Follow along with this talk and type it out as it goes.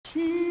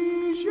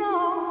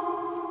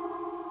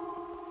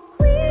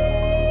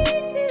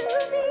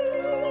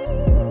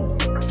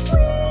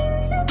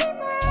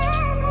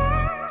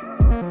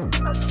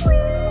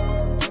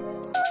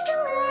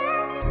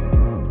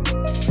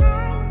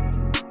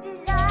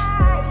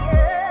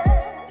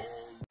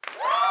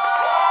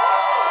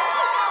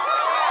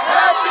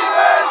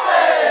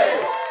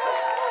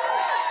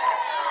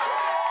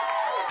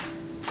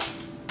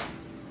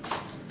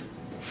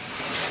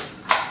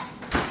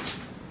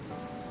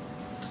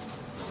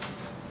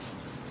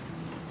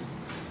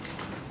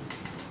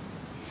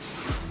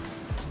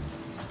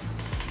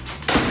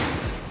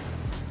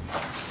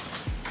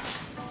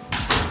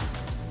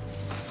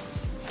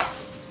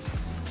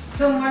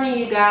Good morning,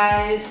 you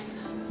guys.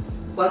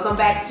 Welcome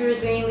back to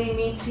Resiliently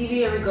Me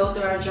TV, where we go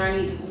through our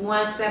journey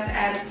one step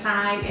at a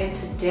time. And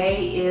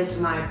today is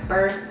my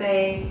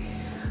birthday.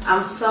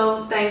 I'm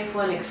so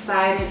thankful and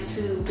excited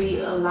to be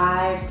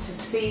alive to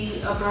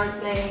see a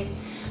birthday.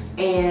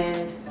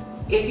 And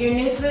if you're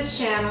new to this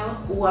channel,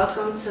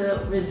 welcome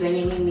to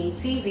Resiliently Me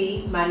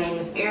TV. My name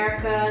is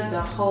Erica,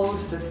 the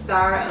host, the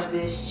star of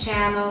this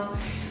channel.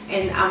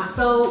 And I'm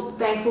so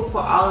thankful for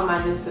all of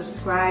my new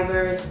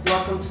subscribers.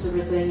 Welcome to the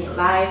Resilient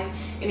Life.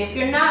 And if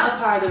you're not a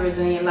part of the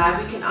Resilient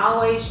Life, you can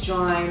always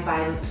join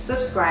by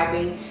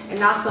subscribing.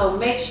 And also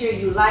make sure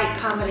you like,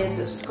 comment, and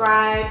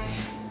subscribe,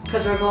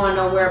 because we're going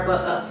nowhere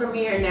but up from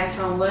here, and that's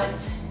on what?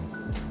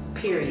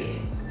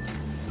 Period.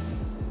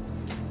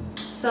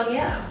 So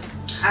yeah,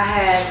 I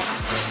had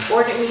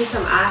ordered me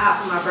some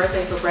IHOP for my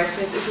birthday for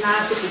breakfast. It's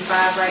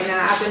 9:55 right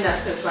now. I've been up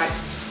since like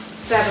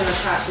 7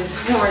 o'clock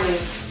this morning.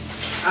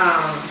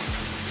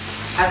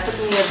 I took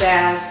me a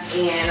bath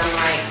and I'm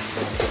like,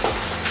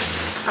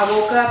 I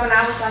woke up and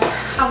I was like,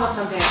 I want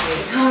some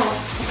pancakes.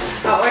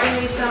 So I ordered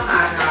me some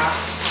IHOP.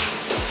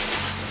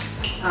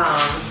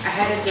 I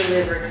had it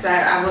delivered because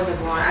I wasn't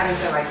going, I didn't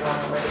feel like going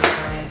nowhere this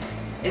morning.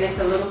 And it's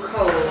a little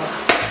cold.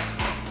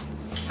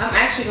 I'm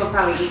actually going to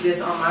probably eat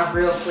this on my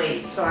real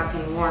plate so I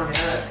can warm it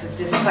up, because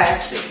this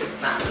plastic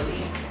is not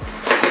really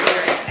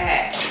where it's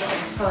at. So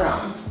hold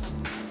on.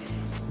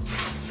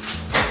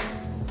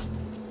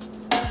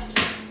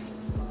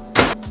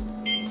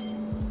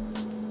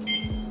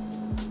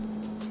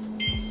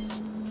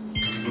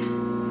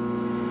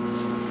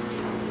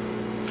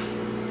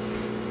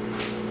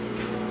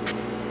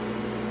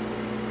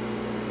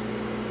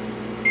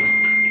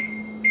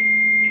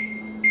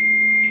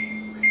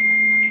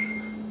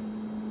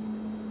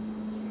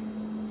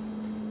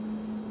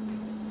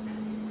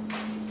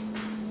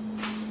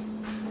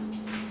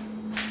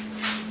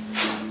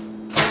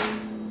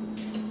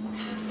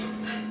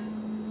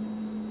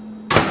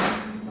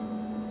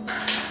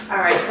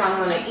 Alright, so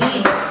I'm going to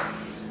eat.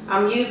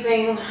 I'm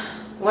using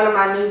one of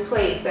my new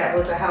plates that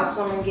was a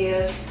housewarming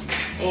gift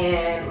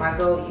and my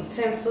gold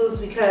utensils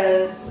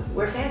because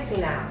we're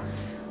fancy now.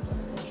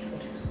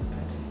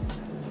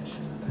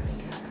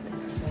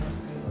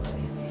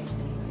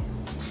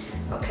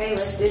 Okay,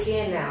 let's dig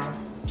in now.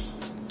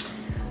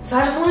 So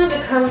I just wanted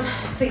to come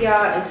to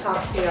y'all and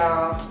talk to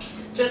y'all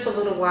just a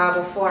little while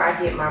before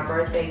I get my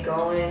birthday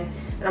going.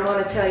 And I'm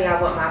going to tell y'all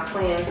what my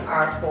plans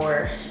are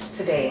for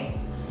today.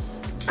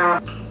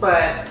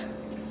 But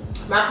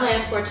my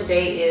plans for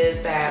today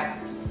is that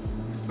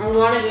I'm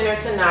going to dinner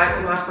tonight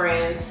with my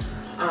friends,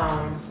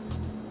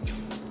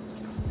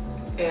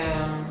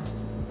 and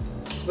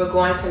we're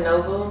going to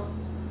Noble.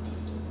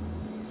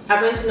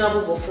 I've been to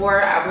Noble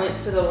before. I've been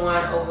to the one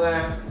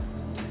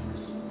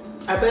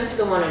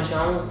in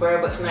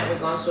Jonesboro, but tonight we're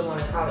going to the one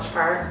in College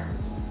Park.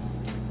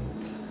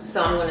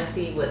 So I'm going to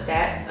see what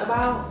that's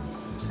about.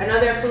 I know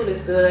their food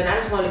is good, and I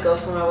just want to go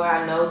somewhere where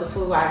I know the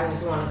food. I don't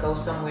just want to go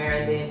somewhere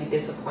and then be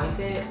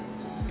disappointed.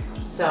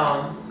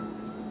 So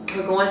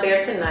we're going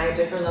there tonight,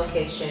 different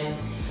location.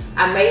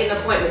 I made an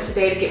appointment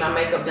today to get my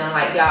makeup done.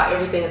 Like, y'all,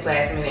 everything is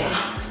last minute.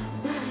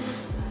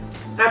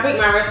 I picked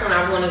my restaurant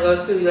I want to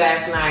go to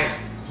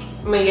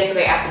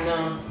yesterday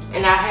afternoon,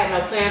 and I had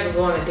no plans of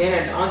going to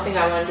dinner. The only thing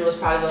I want to do was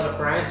probably go to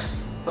brunch,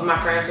 but my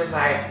friends was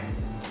like,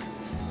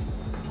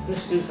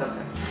 let's do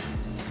something.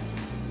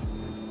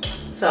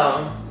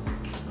 So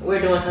we're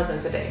doing something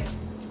today.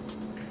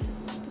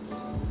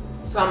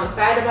 So I'm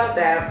excited about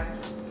that.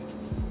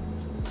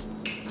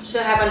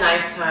 Should have a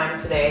nice time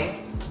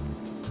today.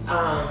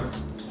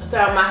 So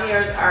my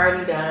hair is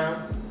already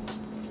done.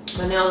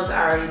 My nails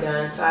are already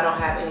done, so I don't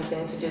have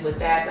anything to do with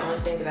that. The only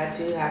thing that I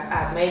do have,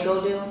 I may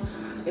go do,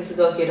 is to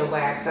go get a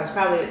wax. That's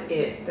probably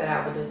it that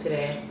I will do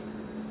today.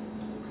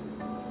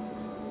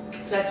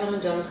 So that's what I'm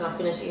doing. I'm just gonna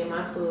finish eating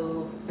my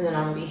food, and then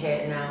I'm gonna be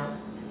heading out.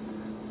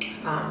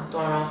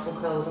 Throwing on some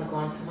clothes and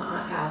going to my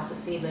aunt's house to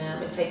see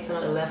them and take some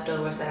of the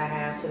leftovers that I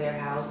have to their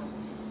house.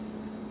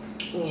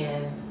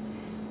 And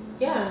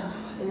yeah,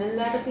 and then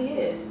that'll be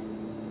it.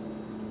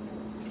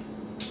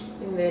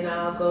 And then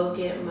I'll go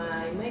get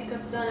my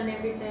makeup done and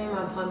everything.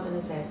 My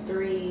appointment is at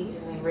 3,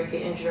 and then we're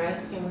getting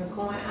dressed and we're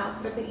going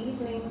out for the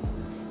evening.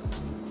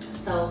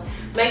 So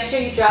make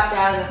sure you drop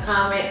down in the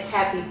comments,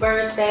 happy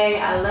birthday.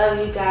 I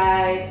love you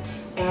guys,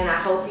 and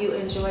I hope you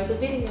enjoy the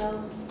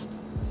video.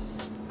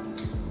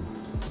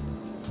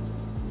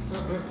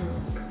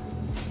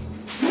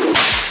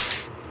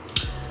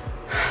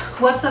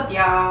 What's up,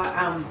 y'all?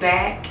 I'm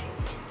back.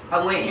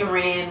 I went and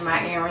ran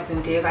my errands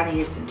and did what I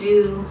needed to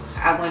do.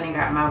 I went and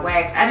got my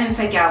wax. I didn't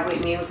take y'all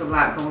with me. It was a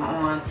lot going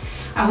on.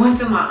 I went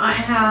to my aunt's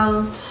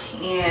house,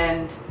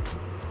 and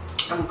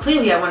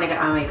clearly I went and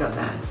got my makeup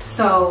done.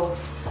 So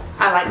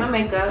I like my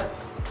makeup.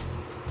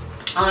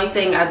 Only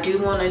thing I do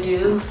want to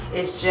do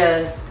is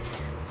just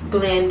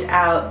blend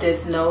out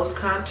this nose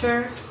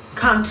contour.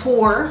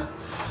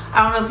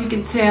 I don't know if you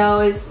can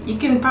tell. You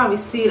can probably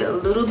see it a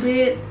little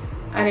bit.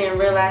 I didn't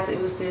realize it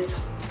was this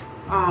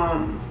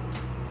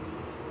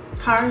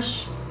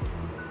harsh.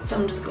 So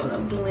I'm just gonna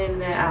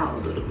blend that out a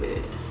little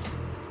bit.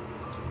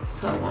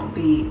 so it won't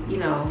be, you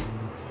know,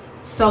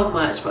 so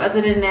much. But other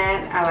than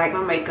that, I like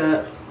my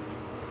makeup.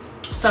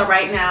 So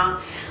right now,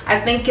 I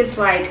think it's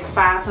like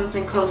 5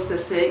 something, close to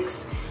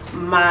 6.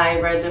 My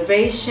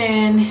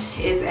reservation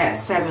is at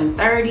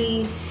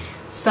 7:30.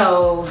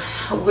 So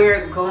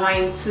we're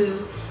going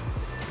to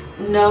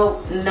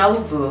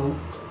Novu.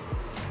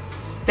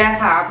 That's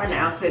how I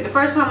pronounce it. The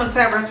first time I went to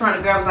that restaurant,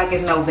 the girl was like,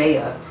 it's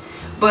Novea.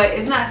 But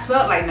it's not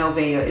spelled like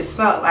Novea. It's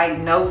spelled like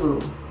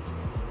Novu.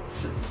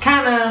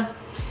 Kind of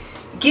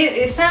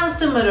it sounds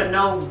similar to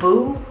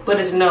Nobu, but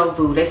it's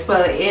Novu. They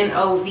spell it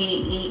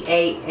Noveeau.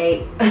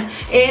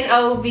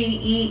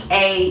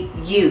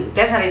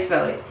 That's how they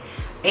spell it.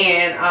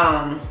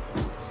 And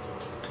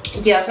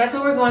yeah, so that's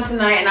where we're going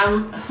tonight.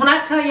 And when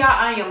I tell y'all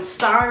I am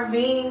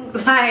starving,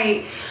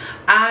 like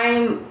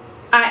I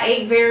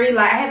ate very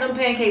light. I had them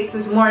pancakes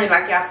this morning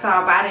like y'all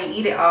saw, but I didn't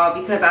eat it all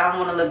because I don't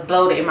want to look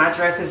bloated and my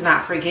dress is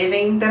not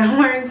forgiving that I'm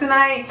wearing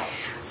tonight.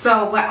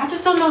 So, but I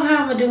just don't know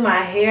how I'm gonna do my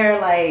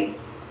hair. Like,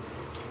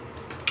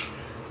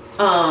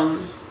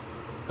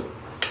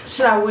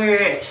 should I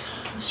wear it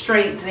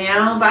straight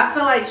down? But I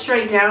feel like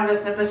straight down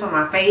does nothing for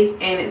my face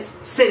and it's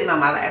sitting on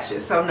my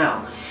lashes, so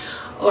no.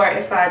 Or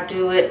if I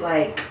do it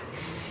like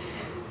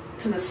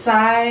to the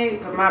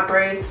side, but my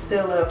braids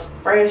still look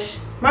fresh.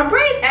 My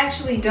braids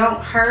actually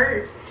don't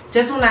hurt.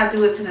 Just when I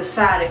do it to the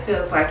side, it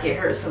feels like it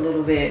hurts a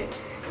little bit.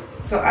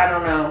 So I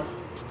don't know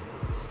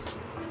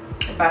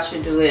if I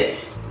should do it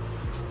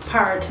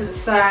part to the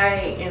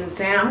side and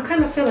down. I'm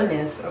kind of feeling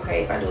this.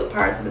 Okay, if I do it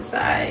part to the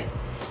side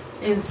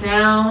and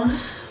down.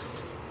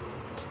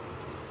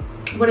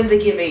 What is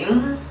it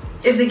giving?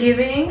 Is it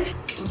giving?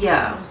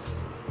 Yeah.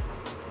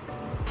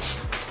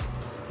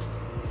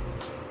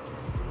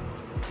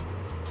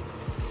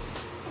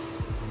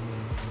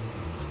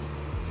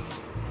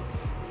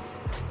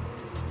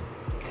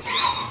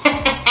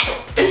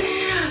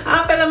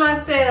 I'm feeling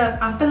myself.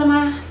 I'm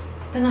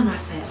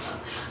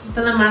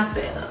feeling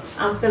myself.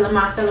 I'm feeling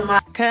my.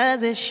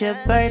 Cause it's your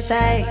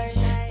birthday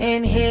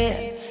in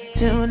here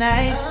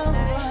tonight.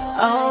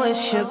 Oh,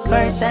 it's your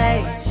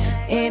birthday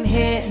in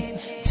here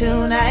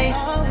tonight.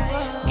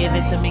 Give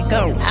it to me,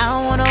 go. I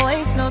don't wanna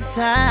waste no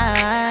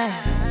time.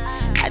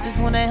 I just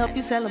wanna help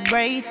you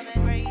celebrate.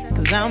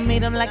 Cause I don't meet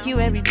them like you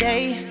every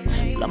day.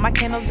 Blow my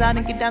candles out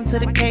and get down to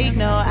the cake.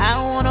 No, I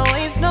don't wanna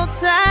waste no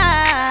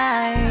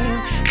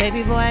time.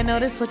 Baby boy, I know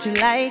this what you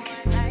like.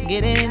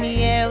 Get it in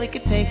the air, we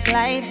could take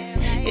flight.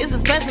 It's a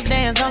special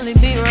dance, only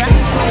be right.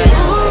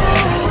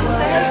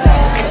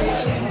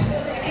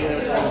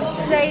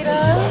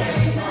 Jada.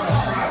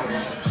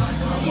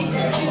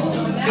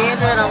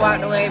 Deidre done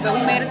walked away, but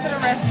we made it to the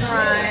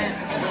restaurant.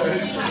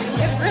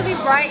 It's really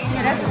bright in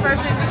here. That's the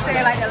first thing we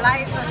said. Like, the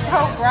lights are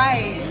so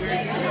bright.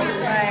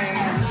 Like,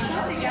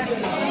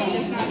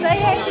 say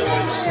hey,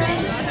 Deidre.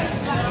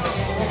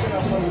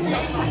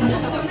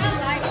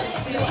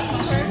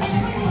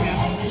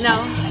 No.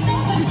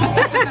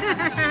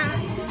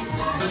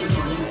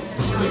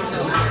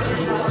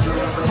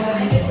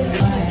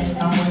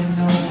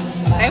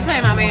 They play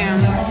my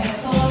band.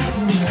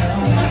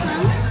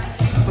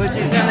 But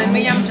you're telling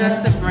me I'm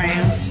just a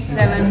friend.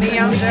 Telling me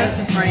I'm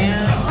just a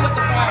friend. With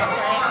the price,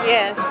 right?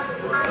 Yes.